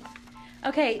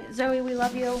 Okay, Zoe, we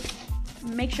love you.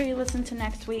 Make sure you listen to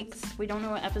next week's. We don't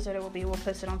know what episode it will be. We'll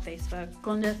post it on Facebook.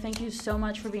 Glenda, thank you so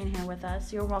much for being here with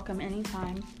us. You're welcome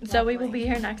anytime. Zoe will be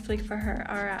here next week for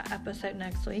our episode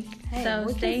next week. Hey, so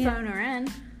we can phone her in.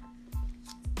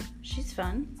 She's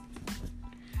fun.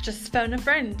 Just phone a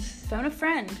friend. Phone a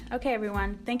friend. Okay,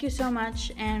 everyone. Thank you so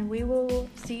much, and we will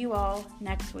see you all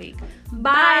next week.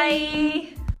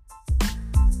 Bye.